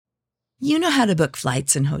You know how to book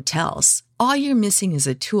flights and hotels. All you're missing is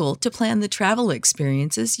a tool to plan the travel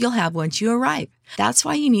experiences you'll have once you arrive. That's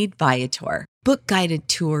why you need Viator. Book guided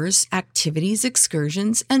tours, activities,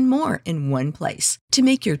 excursions, and more in one place to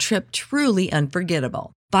make your trip truly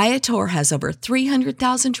unforgettable. Viator has over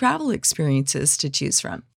 300,000 travel experiences to choose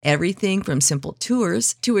from. Everything from simple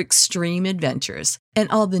tours to extreme adventures and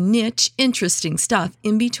all the niche, interesting stuff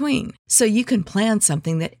in between. So you can plan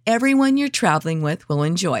something that everyone you're traveling with will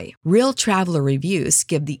enjoy. Real traveler reviews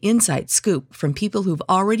give the inside scoop from people who've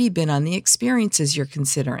already been on the experiences you're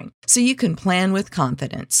considering. So you can plan with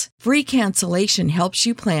confidence. Free cancellation helps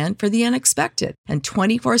you plan for the unexpected. And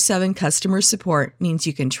 24/7 customer support means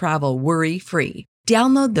you can travel worry-free.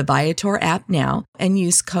 Download the Viator app now and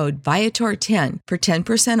use code Viator10 for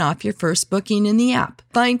 10% off your first booking in the app.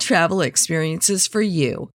 Find travel experiences for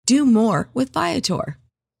you. Do more with Viator.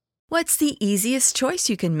 What's the easiest choice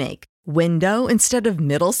you can make? Window instead of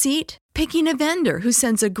middle seat? Picking a vendor who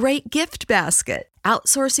sends a great gift basket?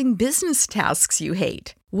 Outsourcing business tasks you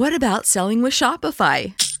hate? What about selling with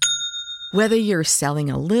Shopify? Whether you're selling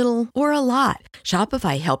a little or a lot,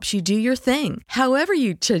 Shopify helps you do your thing, however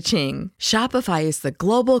you cha-ching. Shopify is the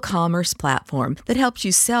global commerce platform that helps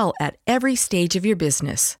you sell at every stage of your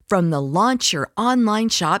business. From the launch your online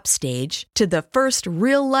shop stage to the first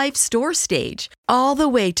real-life store stage, all the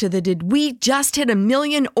way to the did we just hit 1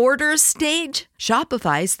 million orders stage.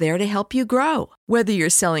 Shopify's there to help you grow. Whether you're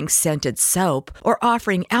selling scented soap or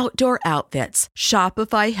offering outdoor outfits,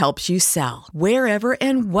 Shopify helps you sell. Wherever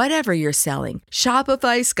and whatever you're selling,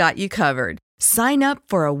 Shopify's got you covered. Sign up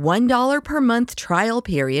for a $1 per month trial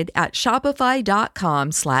period at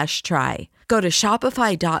shopify.com/try. Go to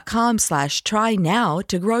shopify.com/try now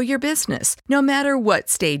to grow your business, no matter what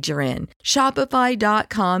stage you're in.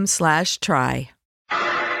 Shopify.com/try.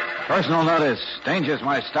 Personal notice. Danger's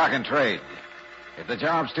my stock and trade. If the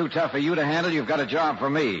job's too tough for you to handle, you've got a job for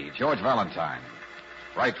me, George Valentine.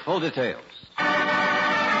 Write full details.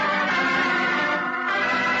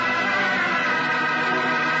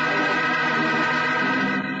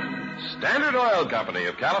 Standard Oil Company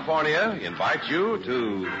of California invites you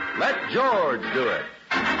to Let George Do It.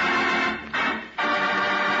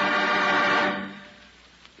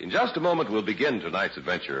 In just a moment, we'll begin tonight's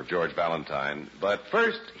adventure of George Valentine. But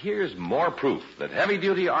first, here's more proof that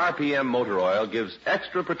heavy-duty RPM motor oil gives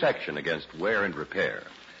extra protection against wear and repair.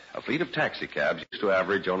 A fleet of taxicabs used to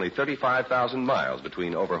average only 35,000 miles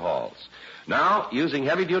between overhauls. Now, using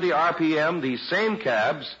heavy-duty RPM, these same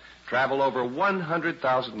cabs travel over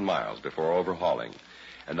 100,000 miles before overhauling.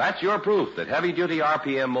 And that's your proof that heavy-duty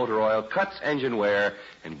RPM motor oil cuts engine wear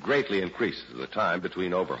and greatly increases the time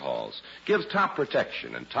between overhauls. Gives top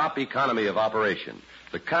protection and top economy of operation,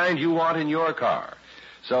 the kind you want in your car.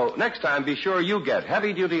 So next time, be sure you get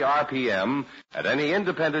heavy-duty RPM at any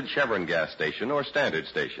independent Chevron gas station or Standard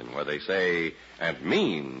station where they say and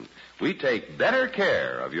mean, we take better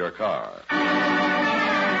care of your car.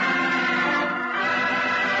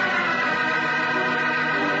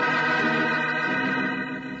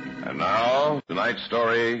 And now, tonight's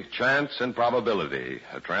story, Chance and Probability,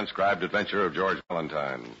 a transcribed adventure of George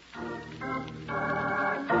Valentine.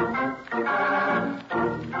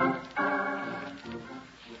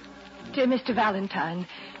 Dear Mr. Valentine,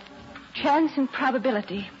 chance and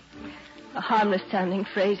probability. A harmless-sounding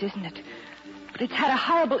phrase, isn't it? But it's had a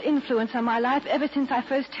horrible influence on my life ever since I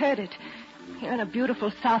first heard it. Here in a beautiful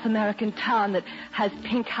South American town that has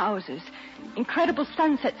pink houses, incredible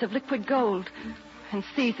sunsets of liquid gold, and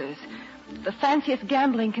Caesars, the fanciest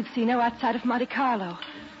gambling casino outside of Monte Carlo.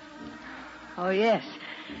 Oh, yes.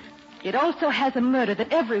 It also has a murder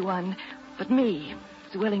that everyone but me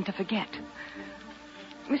is willing to forget.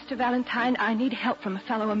 Mr. Valentine, I need help from a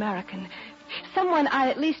fellow American. Someone I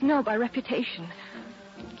at least know by reputation.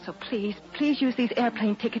 So please use these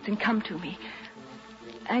airplane tickets and come to me.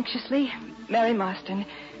 Anxiously, Mary Marston,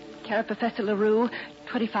 care of Professor LaRue,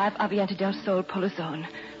 25 Avienta del Sol, Polizone.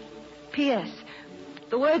 P.S.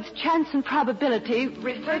 The words chance and probability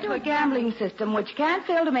refer to a gambling system which can't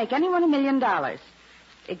fail to make anyone $1 million.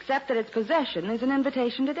 Except that its possession is an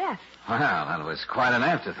invitation to death. Well, that was quite an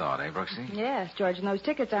afterthought, eh, Brooksy? Yes, George, and those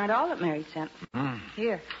tickets aren't all that Mary sent.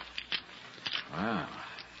 Here. Well,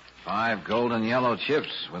 5 gold and yellow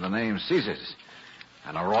chips with the name Caesars.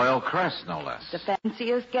 And a royal crest, no less. The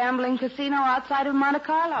fanciest gambling casino outside of Monte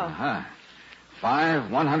Carlo. Uh-huh. 5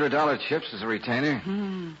 $100 chips as a retainer.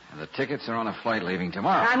 And the tickets are on a flight leaving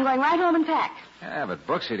tomorrow. I'm going right home and pack. Yeah, but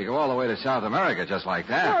Brooksy, to go all the way to South America just like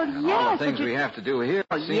that. Well, and yes, all the things but we have to do here.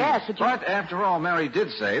 yes, but after all, Mary did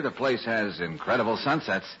say the place has incredible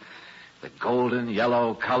sunsets. The golden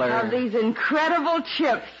yellow color. Of these incredible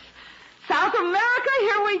chips. South America,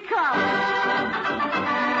 here we come.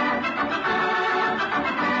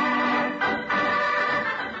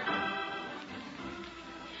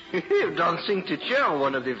 Dancing teacher,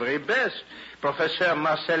 one of the very best. Professor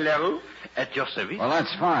Marcel Leroux, at your service. Well,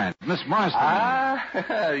 that's fine. Miss Marston.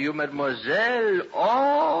 Ah, you, mademoiselle.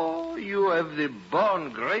 Oh, you have the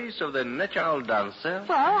born grace of the natural dancer.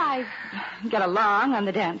 Well, I get along on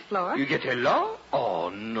the dance floor. You get along? Oh,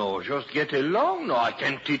 no, just get along. No, I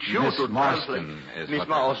can't teach you Miss to Marston translate. is Miss what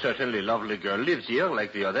Marston, oh, certainly, lovely girl, lives here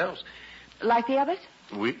like the others. Like the others?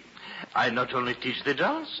 Oui. I not only teach the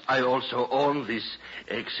dance, I also own this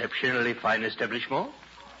exceptionally fine establishment.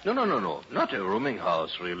 No. Not a rooming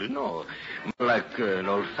house, really, no. Like an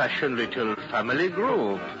old-fashioned little family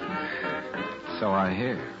group. So I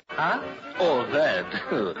hear. Huh? Oh, that.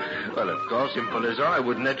 Well, of course, in Polizon, I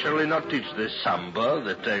would naturally not teach the samba,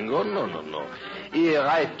 the tango. No. Here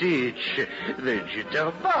I teach the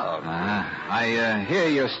jitterbug. I hear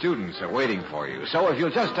your students are waiting for you. So if you'll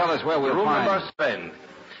just tell us where we'll Room find... number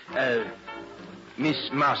 7. Miss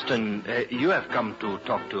Marston, you have come to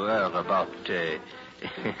talk to her about...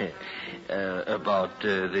 about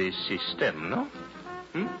the system, no?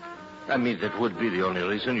 I mean, that would be the only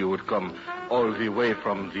reason you would come all the way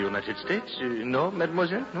from the United States. No,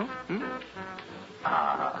 mademoiselle? No?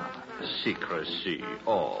 Ah, secrecy.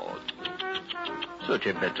 Oh, such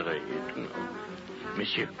a bad rate. No.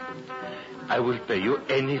 Monsieur, I will pay you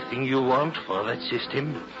anything you want for that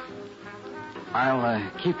system. I'll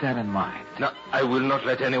keep that in mind. No, I will not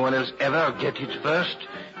let anyone else ever get it first.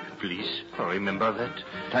 Please, remember that.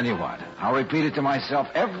 Tell you what, I'll repeat it to myself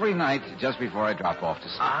every night just before I drop off to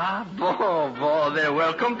sleep. Ah, bon, then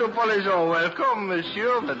welcome to Polizon. Welcome,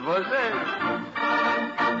 monsieur, mademoiselle.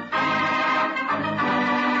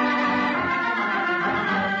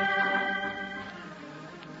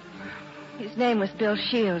 His name was Bill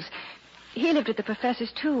Shields. He lived at the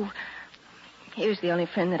professor's, too. He was the only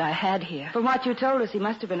friend that I had here. From what you told us, he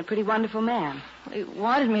must have been a pretty wonderful man. He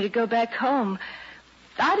wanted me to go back home.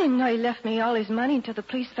 I didn't know he left me all his money until the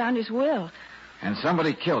police found his will. And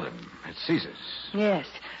somebody killed him at Caesar's. Yes,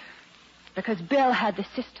 because Bill had the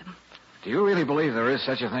system. Do you really believe there is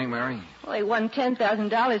such a thing, Mary? Well, he won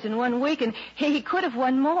 $10,000 in 1 week, and he could have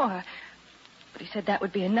won more. But he said that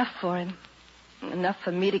would be enough for him. Enough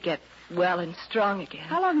for me to get well and strong again.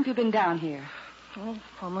 How long have you been down here? Oh,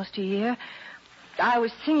 almost a year. I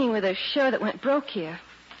was singing with a show that went broke here.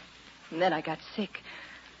 And then I got sick.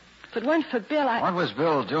 If it weren't for Bill, What was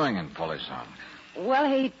Bill doing in Polizon? Well,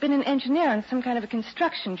 he'd been an engineer on some kind of a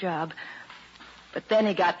construction job. But then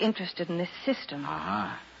he got interested in this system.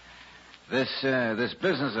 Uh-huh. This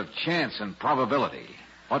business of chance and probability.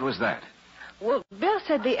 What was that? Well, Bill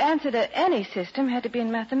said the answer to any system had to be in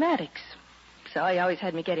mathematics. So he always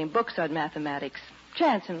had me getting books on mathematics,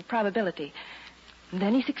 chance and probability. And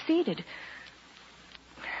then he succeeded.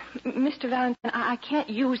 Mr. Valentine, I can't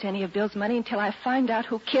use any of Bill's money until I find out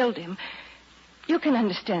who killed him. You can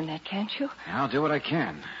understand that, can't you? I'll do what I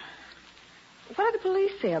can. What do the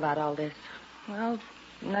police say about all this? Well,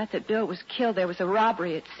 the night that Bill was killed, there was a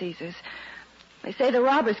robbery at Caesar's. They say the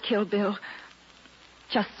robbers killed Bill.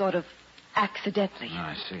 Just sort of accidentally. Oh,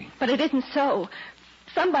 I see. But it isn't so.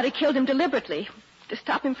 Somebody killed him deliberately to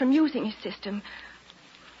stop him from using his system.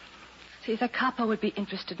 Caesar Capo would be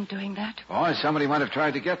interested in doing that. Or somebody might have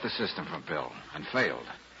tried to get the system from Bill and failed.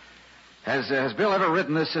 Has Bill ever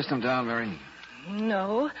written this system down, Mary?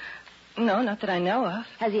 No, not that I know of.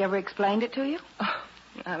 Has he ever explained it to you? Oh,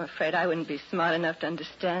 I'm afraid I wouldn't be smart enough to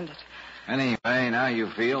understand it. Anyway, now you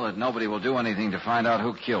feel that nobody will do anything to find out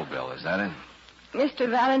who killed Bill. Is that it? Mr.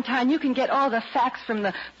 Valentine, you can get all the facts from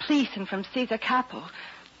the police and from Caesar Capo.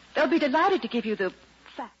 They'll be delighted to give you the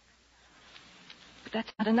facts. But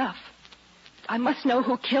that's not enough. I must know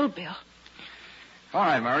who killed Bill. All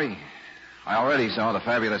right, Murray. I already saw the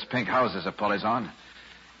fabulous pink houses of Polizon.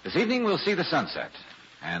 This evening we'll see the sunset.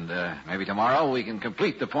 And maybe tomorrow we can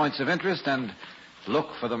complete the points of interest and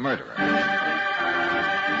look for the murderer.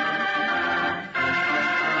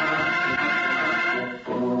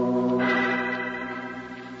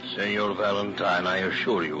 Senor Valentine, I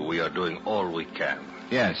assure you we are doing all we can.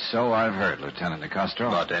 Yes, so I've heard, Lieutenant de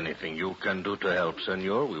Castro. But anything you can do to help,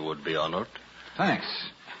 senor, we would be honored. Thanks.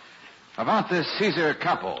 About this Caesar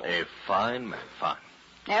Capo. A fine man, fine.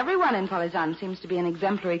 Everyone in Polizon seems to be an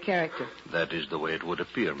exemplary character. That is the way it would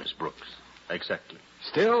appear, Miss Brooks. Exactly.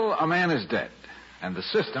 Still, a man is dead. And the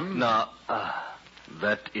system... Now,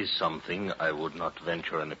 that is something I would not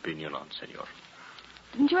venture an opinion on, senor.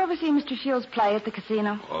 Didn't you ever see Mr. Shields play at the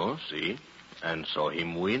casino? Oh, see? And saw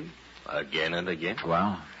him win again and again.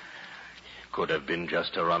 Well? Could have been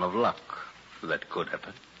just a run of luck. That could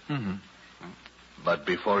happen. Mm-hmm. But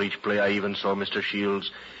before each play, I even saw Mr.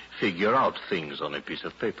 Shields figure out things on a piece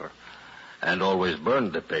of paper. and always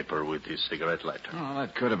burned the paper with his cigarette lighter. Oh,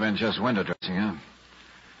 that could have been just window dressing, huh?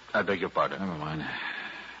 I beg your pardon. Never mind.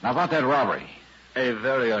 Now, about that robbery. A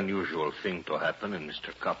very unusual thing to happen in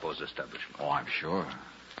Mr. Capo's establishment. Oh, I'm sure.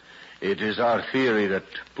 It is our theory that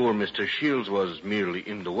poor Mr. Shields was merely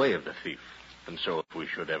in the way of the thief. And so if we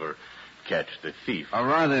should ever catch the thief... A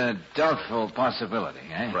rather doubtful possibility,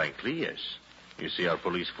 eh? Frankly, yes. You see, our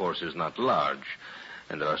police force is not large,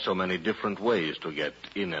 and there are so many different ways to get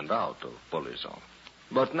in and out of Polizon.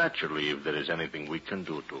 But naturally, if there is anything we can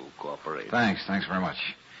do to cooperate... Thanks very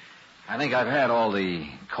much. I think I've had all the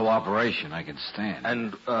cooperation I can stand.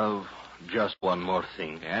 And, just one more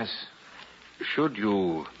thing. Yes? Should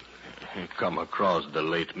you come across the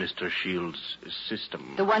late Mr. Shields'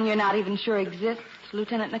 system... The one you're not even sure exists,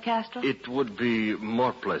 Lieutenant Nicastro? It would be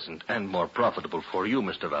more pleasant and more profitable for you,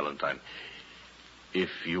 Mr. Valentine, if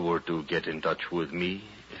you were to get in touch with me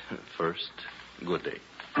first. Good day.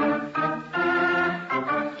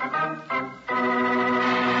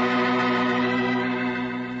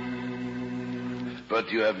 But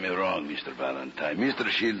you have me wrong, Mr. Valentine. Mr.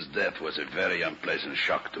 Shields' death was a very unpleasant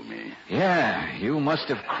shock to me. Yeah, you must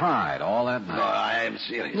have cried all that night. No, I am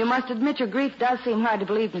serious. You must admit your grief does seem hard to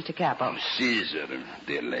believe, Mr. Capo. Caesar,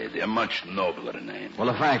 dear lady, a much nobler name. Well,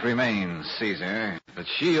 the fact remains, Caesar, that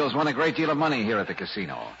Shields won a great deal of money here at the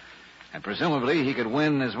casino. And presumably he could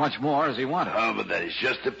win as much more as he wanted. Oh, but that is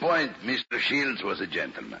just the point. Mr. Shields was a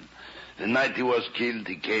gentleman. The night he was killed,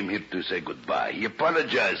 he came here to say goodbye. He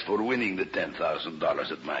apologized for winning the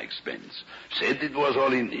 $10,000 at my expense. Said it was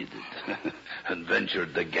all he needed. And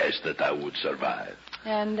ventured the guess that I would survive.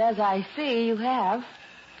 And as I see, you have.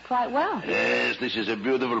 Quite well. Yes, this is a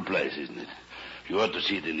beautiful place, isn't it? You ought to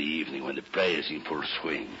see it in the evening when the play is in full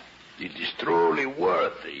swing. It is truly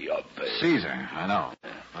worthy of... Caesar, I know.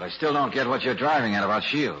 But I still don't get what you're driving at about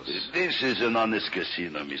Shields. This is an honest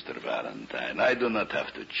casino, Mr. Valentine. I do not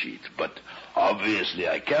have to cheat, but obviously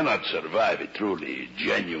I cannot survive a truly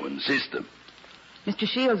genuine system. Mr.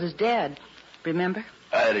 Shields is dead, remember?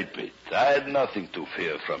 I repeat, I had nothing to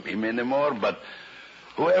fear from him anymore, but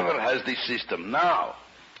whoever has this system now...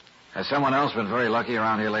 Has someone else been very lucky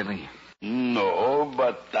around here lately? No,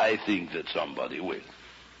 but I think that somebody will.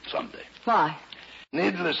 Someday. Why?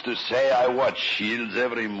 Needless to say, I watched Shields'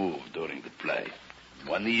 every move during the play.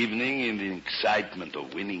 One evening, in the excitement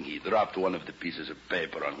of winning, he dropped one of the pieces of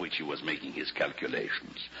paper on which he was making his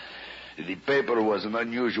calculations. The paper was an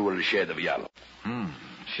unusual shade of yellow.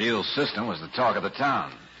 Shields' system was the talk of the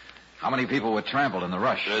town. How many people were trampled in the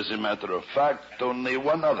rush? As a matter of fact, only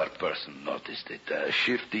one other person noticed it. A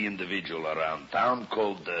shifty individual around town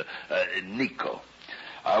called Nico.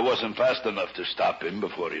 I wasn't fast enough to stop him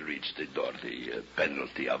before he reached the door, the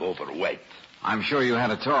penalty of overweight. I'm sure you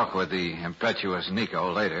had a talk with the impetuous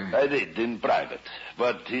Nico later. I did, in private.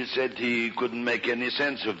 But he said he couldn't make any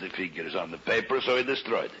sense of the figures on the paper, so he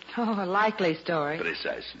destroyed it. Oh, a likely story.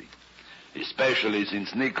 Precisely. Especially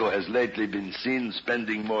since Nico has lately been seen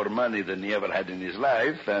spending more money than he ever had in his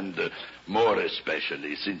life, and more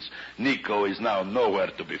especially since Nico is now nowhere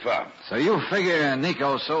to be found. So you figure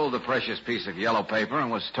Nico sold the precious piece of yellow paper and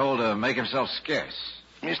was told to make himself scarce.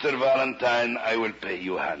 Mr. Valentine, I will pay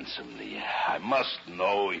you handsomely. I must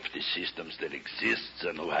know if the system still exists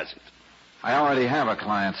and who has it. I already have a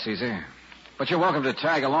client, Caesar. But you're welcome to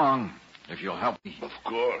tag along if you'll help me. Of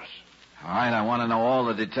course. All right, I want to know all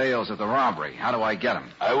the details of the robbery. How do I get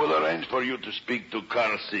them? I will arrange for you to speak to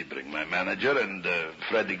Carl Sebring, my manager, and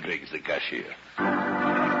Freddie Griggs, the cashier.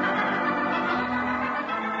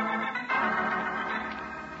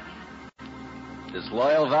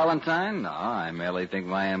 Disloyal, Valentine? No, I merely think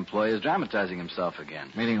my employee is dramatizing himself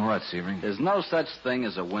again. Meaning what, Sebring? There's no such thing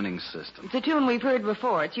as a winning system. It's a tune we've heard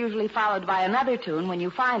before. It's usually followed by another tune. When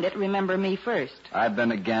you find it, remember me first. I've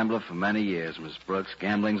been a gambler for many years, Miss Brooks.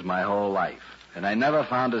 Gambling's my whole life. And I never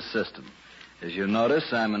found a system. As you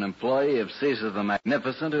notice, I'm an employee of Caesar the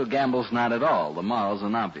Magnificent who gambles not at all. The moral's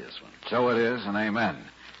an obvious one. So it is, and amen.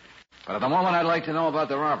 But at the moment, I'd like to know about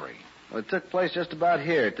the robbery. Well, it took place just about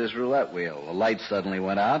here at this roulette wheel. The light suddenly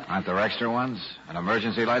went out. Aren't there extra ones? An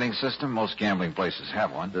emergency lighting system? Most gambling places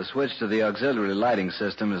have one. The switch to the auxiliary lighting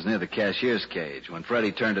system is near the cashier's cage. When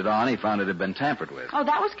Freddie turned it on, he found it had been tampered with. Oh,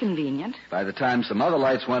 that was convenient. By the time some other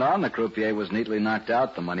lights went on, the croupier was neatly knocked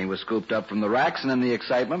out. The money was scooped up from the racks, and in the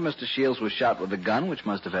excitement, Mr. Shields was shot with a gun, which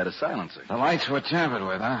must have had a silencer. The lights were tampered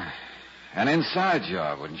with, huh? An inside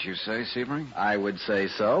job, wouldn't you say, Sebring? I would say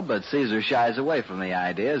so, but Caesar shies away from the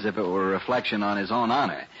idea as if it were a reflection on his own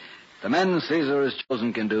honor. The men Caesar has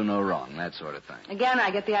chosen can do no wrong, that sort of thing. Again,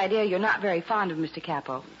 I get the idea you're not very fond of Mr.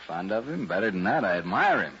 Capo. Fond of him? Better than that, I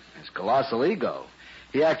admire him. His colossal ego.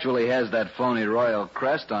 He actually has that phony royal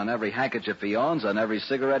crest on every handkerchief he owns, on every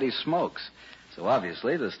cigarette he smokes. So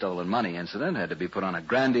obviously, the stolen money incident had to be put on a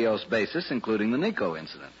grandiose basis, including the Nico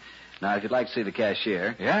incident. Now, if you'd like to see the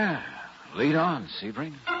cashier... Yeah. Lead on,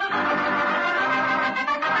 Sebring.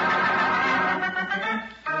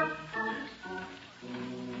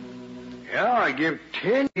 Yeah, I give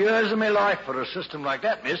 10 years of my life for a system like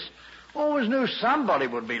that, miss. Always knew somebody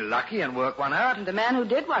would be lucky and work one out. The man who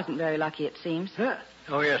did wasn't very lucky, it seems. Huh?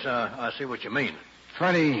 Oh, yes, I see what you mean.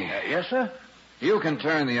 Freddie, Yes, sir? you can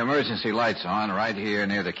turn the emergency lights on right here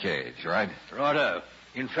near the cage, right? Righto.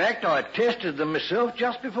 In fact, I tested them myself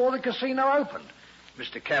just before the casino opened.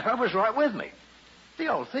 Mr. Capper was right with me. The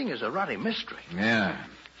whole thing is a ruddy mystery. Yeah.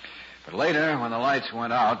 But later, when the lights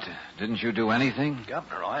went out, didn't you do anything?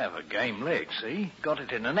 Governor, I have a game leg, see? Got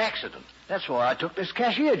it in an accident. That's why I took this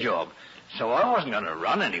cashier job. So I wasn't going to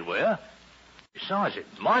run anywhere. Besides, it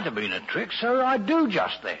might have been a trick, so I do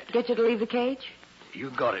just that. Get you to leave the cage? You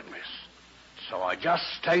got it, miss. So I just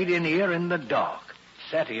stayed in here in the dark.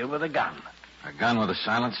 Sat here with a gun. A gun with a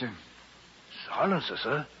silencer? Silencer,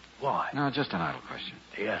 sir? Why? No, just an idle question.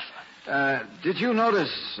 Yes, sir. Did you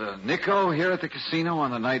notice Nico here at the casino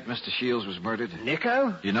on the night Mr. Shields was murdered?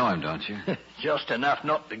 Nico? You know him, don't you? Just enough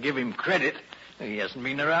not to give him credit. He hasn't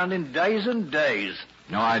been around in days and days.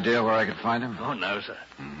 No idea where I could find him? Oh, no, sir.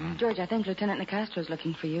 Mm-hmm. George, I think Lieutenant Nicastro's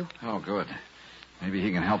looking for you. Oh, good. Maybe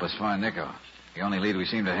he can help us find Nico. The only lead we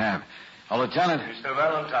seem to have. Oh, Lieutenant. Mr.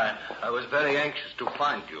 Valentine, I was very anxious to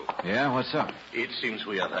find you. Yeah, what's up? It seems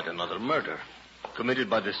we have had another murder. Committed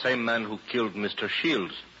by the same man who killed Mr.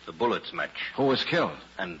 Shields, the bullets match. Who was killed?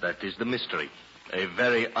 And that is the mystery. A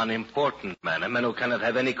very unimportant man, a man who cannot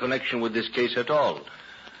have any connection with this case at all.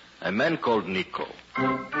 A man called Nico.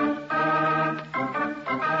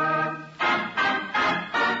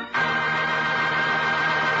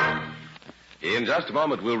 In just a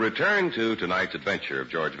moment, we'll return to tonight's adventure of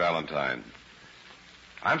George Valentine.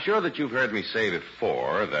 I'm sure that you've heard me say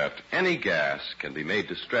before that any gas can be made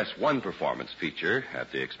to stress one performance feature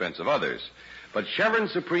at the expense of others. But Chevron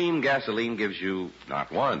Supreme gasoline gives you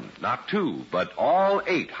not one, not two, but all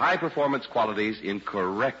 8 high-performance qualities in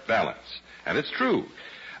correct balance. And it's true.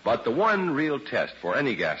 But the one real test for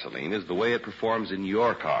any gasoline is the way it performs in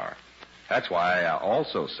your car. That's why I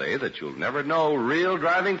also say that you'll never know real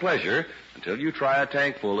driving pleasure until you try a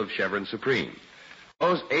tank full of Chevron Supreme.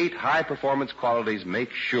 Those 8 high-performance qualities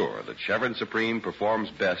make sure that Chevron Supreme performs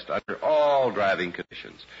best under all driving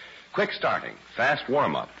conditions. Quick starting, fast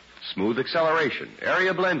warm-up, smooth acceleration,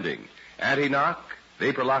 area blending, anti-knock,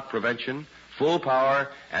 vapor lock prevention, full power,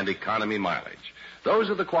 and economy mileage. Those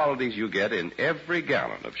are the qualities you get in every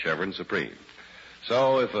gallon of Chevron Supreme.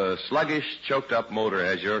 So if a sluggish, choked-up motor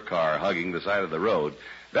has your car hugging the side of the road,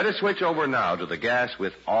 better switch over now to the gas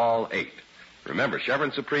with all 8. Remember,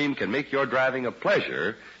 Chevron Supreme can make your driving a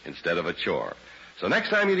pleasure instead of a chore. So next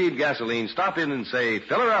time you need gasoline, stop in and say,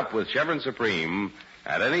 fill her up with Chevron Supreme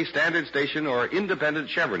at any standard station or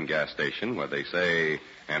independent Chevron gas station where they say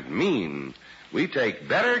and mean, we take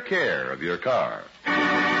better care of your car.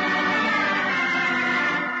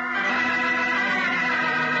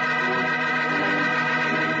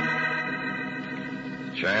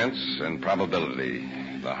 Chance and probability,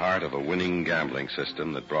 the heart of a winning gambling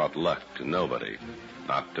system that brought luck to nobody.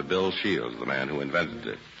 Not to Bill Shields, the man who invented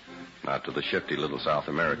it. Not to the shifty little South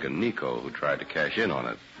American Nico who tried to cash in on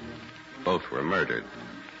it. Both were murdered.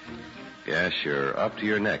 Yes, you're up to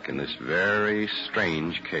your neck in this very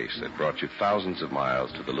strange case that brought you thousands of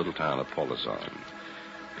miles to the little town of Polizon.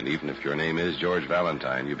 And even if your name is George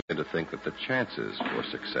Valentine, you begin to think that the chances for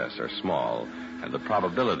success are small, and the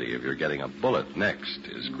probability of your getting a bullet next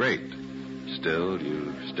is great. Still,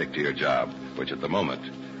 you stick to your job, which at the moment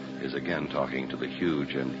is again talking to the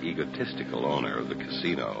huge and egotistical owner of the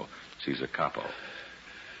casino, Cesar Capo.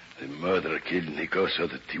 The murderer killed Nico so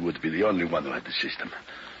that he would be the only one who had the system.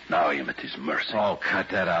 Now I am at his mercy. Oh, cut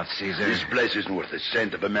that out, Caesar. This place isn't worth a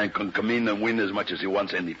cent if a man can come in and win as much as he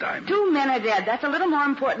wants any time. 2 men are dead. That's a little more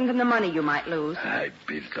important than the money you might lose. I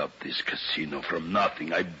built up this casino from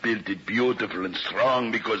nothing. I built it beautiful and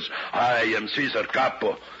strong because I am Cesar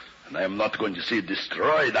Capo. And I am not going to see it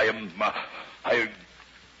destroyed.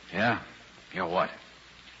 Yeah? You're what?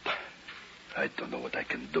 I don't know what I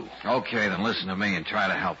can do. Okay, then listen to me and try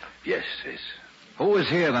to help. Yes. Who was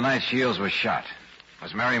here the night Shields was shot?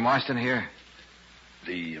 Was Mary Marston here?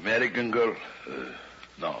 The American girl?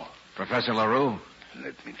 No. Professor LaRue?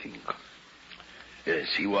 Let me think. Yes,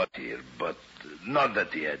 he was here, but not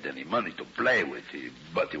that he had any money to play with,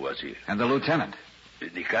 but he was here. And the lieutenant?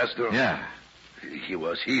 Nicastro? Yeah. He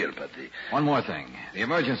was here, but... One more thing. The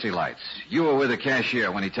emergency lights. You were with the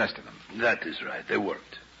cashier when he tested them. That is right. They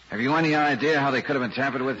worked. Have you any idea how they could have been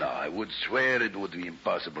tampered with? No, I would swear it would be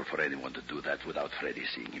impossible for anyone to do that without Freddy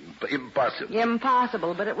seeing him. Impossible.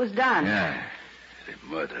 Impossible, but it was done. Yeah. The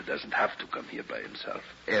murderer doesn't have to come here by himself,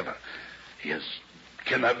 ever.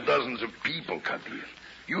 Can have dozens of people come here.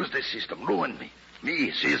 Use the system, ruin me.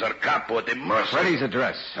 Me, Cesar Capo, at the mercy. Freddie's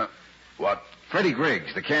address. What? Freddie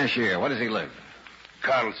Griggs, the cashier. Where does he live?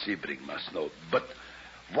 Carl Sebring must know. But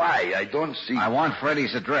why? I don't see... I want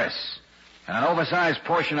Freddie's address. And an oversized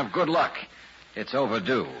portion of good luck. It's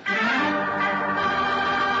overdue.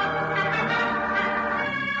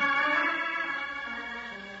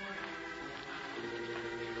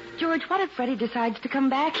 George, what if Freddie decides to come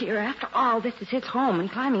back here? After all, this is his home,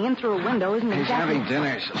 and climbing in through a window isn't He's exactly... having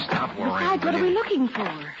dinner, so stop worrying. Besides, what are we looking for?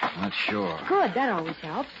 Not sure. Good, that always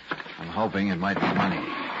helps. I'm hoping it might be money.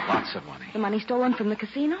 Lots of money. The money stolen from the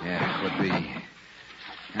casino? Yeah, it would be.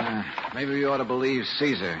 Maybe we ought to believe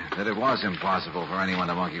Caesar that it was impossible for anyone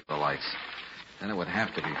to monkey with the lights. Then it would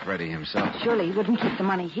have to be Freddie himself. Surely he wouldn't keep the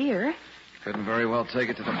money here. Couldn't very well take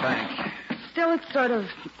it to the bank. Still, it's sort of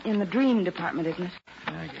in the dream department, isn't it?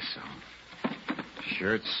 I guess so.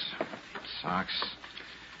 Shirts, socks,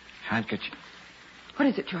 handkerchief. What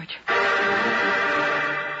is it, George?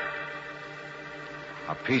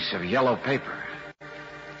 A piece of yellow paper.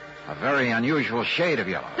 A very unusual shade of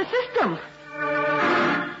yellow. The system.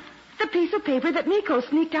 The piece of paper that Nico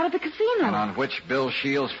sneaked out of the casino. And on which Bill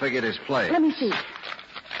Shields figured his play. Let me see.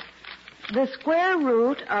 The square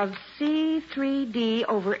root of C3D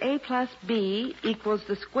over A plus B equals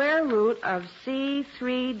the square root of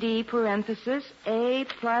C3D parenthesis A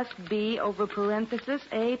plus B over parenthesis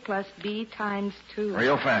A plus B times 2.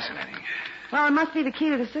 Real fascinating. Well, it must be the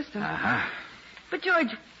key to the system. Uh-huh. But,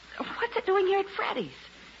 George, what's it doing here at Freddy's?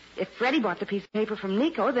 If Freddie bought the piece of paper from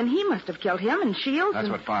Nico, then he must have killed him and Shields. That's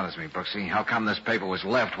what bothers me, Brooksy. How come this paper was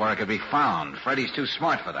left where it could be found? Freddie's too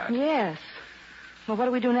smart for that. Yes. Well, what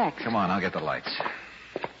do we do next? Come on, I'll get the lights.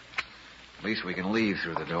 At least we can leave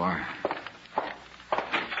through the door.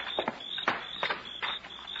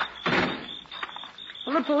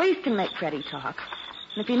 Well, the police can make Freddie talk.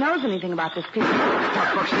 And if he knows anything about this piece...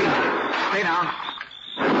 Stop, Brooksy. Stay down.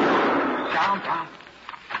 Down.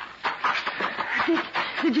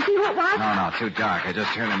 Did you see who it was? No, too dark. I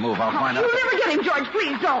just heard him move. I'll find out. You'll never get him, George.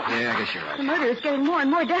 Please don't. Yeah, I guess you're right. The murder is getting more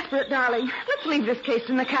and more desperate, darling. Let's leave this case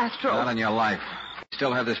in the Castro. Not on your life. We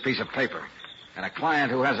still have this piece of paper. And a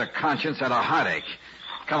client who has a conscience and a heartache.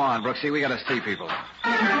 Come on, Brooksy. We got to see people.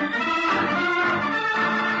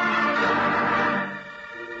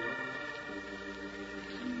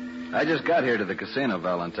 I just got here to the casino,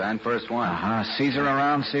 Valentine. First one. Uh-huh. Caesar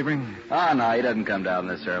around, Sebring? Oh, no, he doesn't come down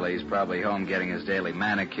this early. He's probably home getting his daily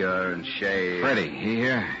manicure and shave. Freddie, he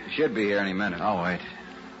here? Should be here any minute. I'll wait.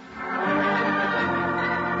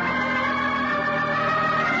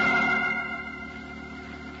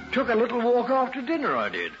 Took a little walk after dinner, I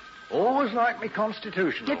did. Always like me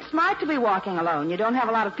constitutional. It's smart to be walking alone. You don't have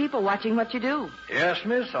a lot of people watching what you do. Yes,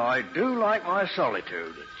 miss, I do like my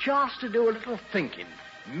solitude. Just to do a little thinking.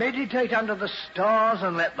 Meditate under the stars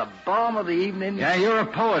and let the balm of the evening... Yeah, you're a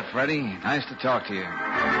poet, Freddie. Nice to talk to you.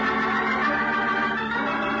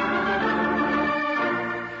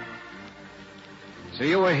 So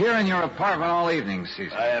you were here in your apartment all evening,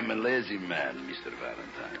 Caesar? I am a lazy man, Mr.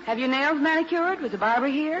 Valentine. Have your nails manicured? Was the barber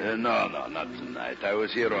here? No, not tonight. I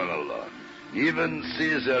was here all alone. Even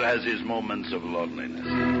Caesar has his moments of loneliness.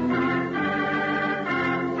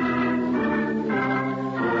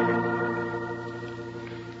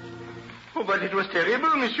 Oh, but it was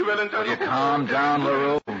terrible, Monsieur Valentine. Will you calm down,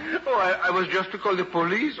 LaRue? Oh, I was just to call the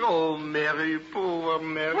police. Oh, Mary, poor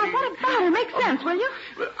Mary. Well, what about her? Make sense, will you?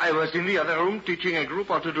 Well, I was in the other room teaching a group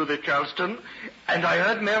how to do the Charleston, and I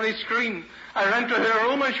heard Mary scream. I ran to her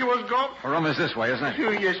room, and she was gone. Her room is this way, isn't it?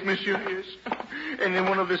 Oh, yes, monsieur, yes. And then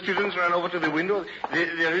one of the students ran over to the window.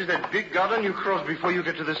 There is that big garden you cross before you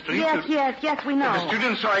get to the street. Yes, we know. The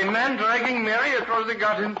student saw a man dragging Mary across the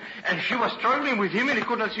garden, and she was struggling with him, and he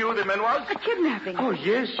could not see who the man was. A kidnapping. Oh,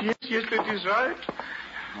 yes, that is right.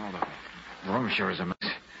 Oh, the room sure is a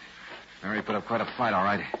mess. Mary put up quite a fight, all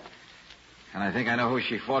right. And I think I know who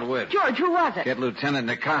she fought with. George, who was it? Get Lieutenant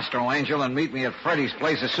Nicastro, Angel, and meet me at Freddie's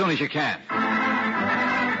place as soon as you can.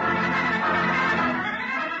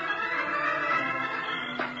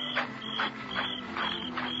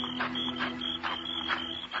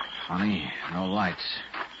 Funny, no lights.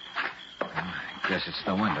 Well, I guess it's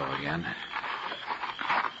the window again.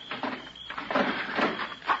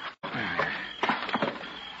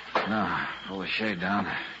 No, pull the shade down.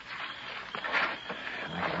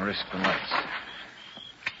 I can risk the lights.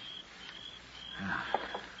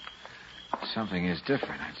 Something is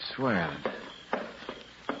different, I swear.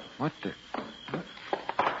 What the...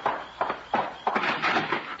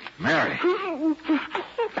 Mary.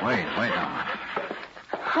 Wait now.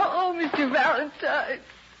 Oh, Mr. Valentine.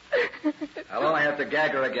 I'll only have to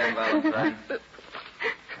gag her again, Valentine.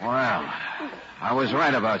 Well, I was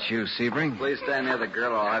right about you, Sebring. Please stand near the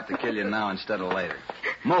girl or I'll have to kill you now instead of later.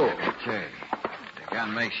 Move. Okay. The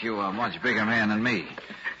gun makes you a much bigger man than me.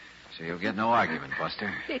 So you'll get no argument,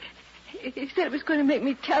 Buster. He said it was going to make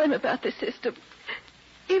me tell him about the system.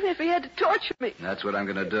 Even if he had to torture me. That's what I'm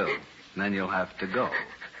going to do. And then you'll have to go.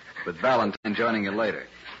 With Valentine joining you later.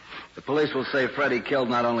 The police will say Freddie killed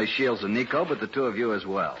not only Shields and Nico, but the two of you as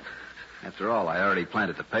well. After all, I already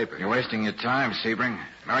planted the paper. You're wasting your time, Sebring.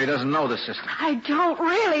 Mary doesn't know the system. I don't,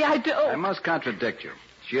 really, I don't. I must contradict you.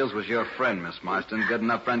 Shields was your friend, Miss Marston. Good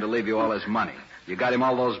enough friend to leave you all his money. You got him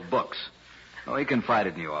all those books. Oh, he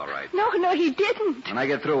confided in you, all right. No, he didn't. When I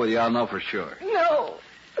get through with you, I'll know for sure. No.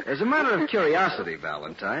 As a matter of curiosity,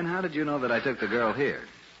 Valentine, how did you know that I took the girl here?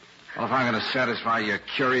 Well, if I'm going to satisfy your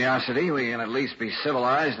curiosity, we can at least be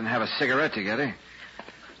civilized and have a cigarette together.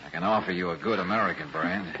 I can offer you a good American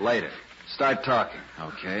brand. Later. Start talking.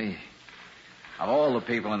 Okay. Of all the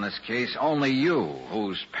people in this case, only you,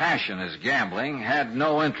 whose passion is gambling, had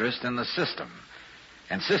no interest in the system.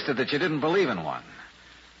 Insisted that you didn't believe in one.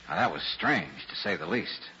 Now, that was strange, to say the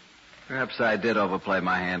least. Perhaps I did overplay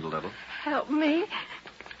my hand a little. Help me.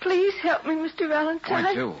 Please help me, Mr. Valentine.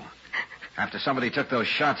 Point two. After somebody took those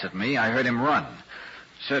shots at me, I heard him run.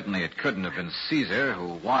 Certainly it couldn't have been Caesar,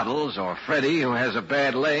 who waddles, or Freddie, who has a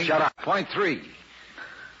bad leg. Shut up. Point three.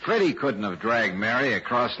 Freddie couldn't have dragged Mary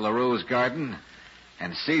across LaRue's garden.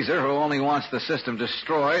 And Caesar, who only wants the system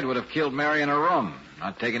destroyed, would have killed Mary in her room,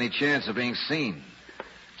 not take any chance of being seen.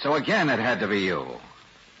 So again, it had to be you.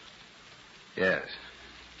 Yes.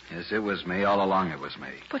 Yes, it was me. All along it was me.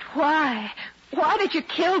 But why? Why did you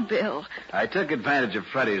kill Bill? I took advantage of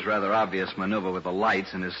Freddie's rather obvious maneuver with the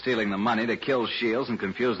lights and his stealing the money to kill Shields and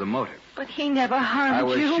confuse the motive. But he never harmed I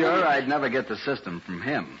was you. sure I'd never get the system from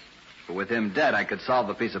him. But with him dead, I could solve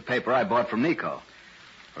the piece of paper I bought from Nico.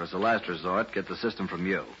 Or as a last resort, get the system from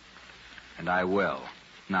you. And I will.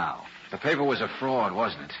 Now. The paper was a fraud,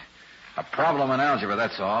 wasn't it? A problem in algebra,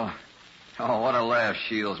 that's all. Oh, what a laugh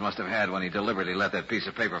Shields must have had when he deliberately let that piece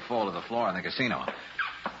of paper fall to the floor in the casino.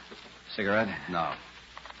 Cigarette? No.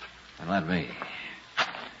 Then let me.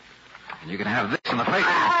 And you can have this in the paper.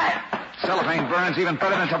 Cellophane burns even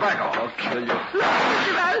better than tobacco. I'll kill you.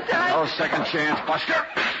 Mr. Valentine. No second chance, Buster.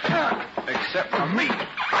 Except for me.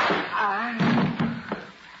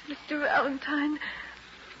 Mr. Valentine.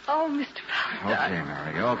 Oh, Mr. Valentine. Okay,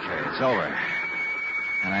 Mary, okay. It's over.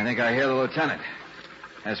 And I think I hear the lieutenant.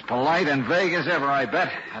 As polite and vague as ever, I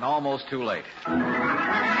bet, and almost too late.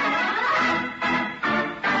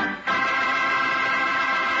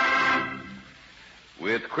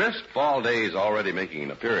 With crisp fall days already making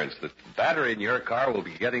an appearance, the battery in your car will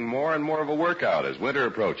be getting more and more of a workout as winter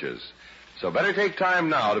approaches. So better take time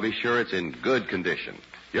now to be sure it's in good condition.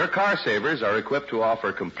 Your Car Savers are equipped to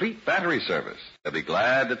offer complete battery service. They'll be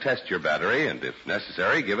glad to test your battery and, if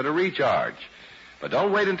necessary, give it a recharge. But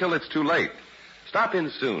don't wait until it's too late. Stop in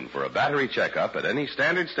soon for a battery checkup at any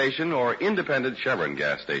standard station or independent Chevron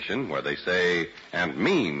gas station where they say and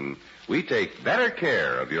mean we take better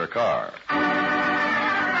care of your car.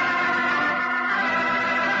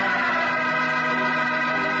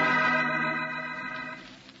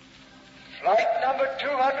 Flight number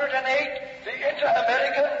 208, the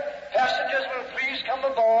Inter-American. Passengers will please come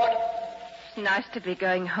aboard. It's nice to be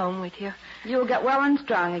going home with you. You'll get well and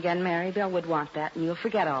strong again, Mary. Bill would want that, and you'll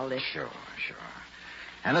forget all this. Sure.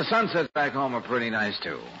 And the sunsets back home are pretty nice,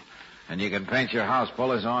 too. And you can paint your house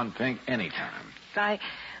on pink anytime.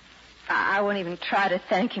 I won't even try to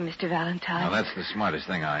thank you, Mr. Valentine. Now, that's the smartest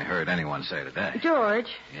thing I heard anyone say today. George.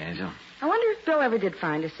 Yeah, Angel? I wonder if Bill ever did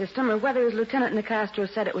find a system, or whether his Lieutenant Nicastro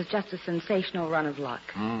said it was just a sensational run of luck.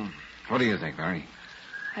 What do you think, Mary?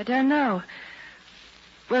 I don't know.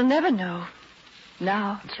 We'll never know.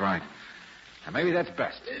 Now. That's right. And maybe that's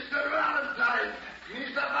best. Mr. Valentine!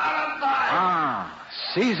 Mr. Valentine!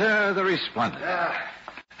 Caesar the Resplendent.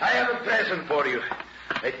 I have a present for you.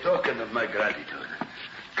 A token of my gratitude.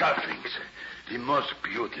 Cufflinks. The most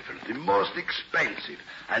beautiful, the most expensive,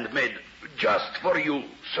 and made just for you.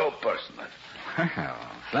 So personal. Well,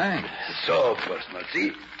 thanks. So personal,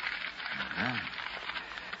 see?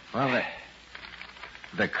 Well,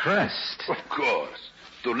 the crest. Of course.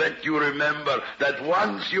 To let you remember that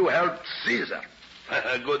once you helped Caesar.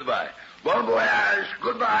 Goodbye. Bon voyage.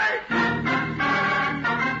 Goodbye.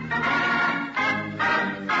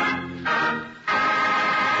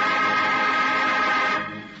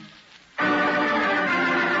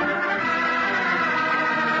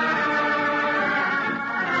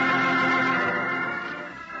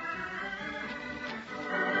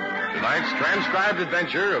 transcribed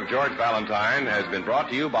adventure of George Valentine has been brought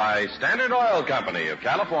to you by Standard Oil Company of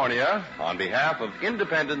California on behalf of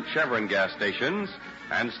independent Chevron gas stations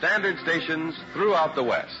and Standard stations throughout the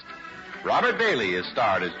West. Robert Bailey is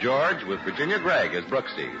starred as George with Virginia Gregg as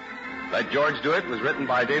Brooksy. Let George Do It was written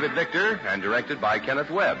by David Victor and directed by Kenneth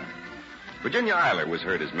Webb. Virginia Eiler was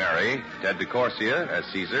heard as Mary, Ted DeCorsia as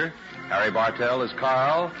Caesar, Harry Bartell as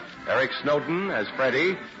Carl, Eric Snowden as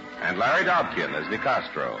Freddie, and Larry Dobkin as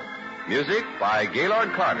Nicastro. Music by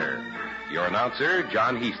Gaylord Carter. Your announcer,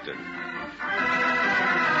 John Heaston.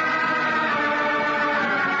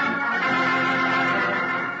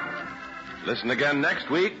 Listen again next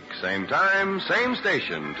week, same time, same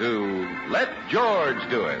station, to Let George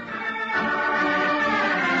Do It.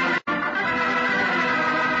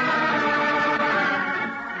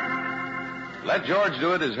 Let George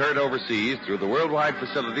Do It is heard overseas through the worldwide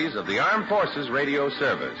facilities of the Armed Forces Radio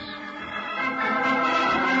Service.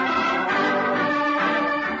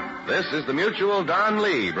 This is the Mutual Don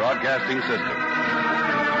Lee Broadcasting System.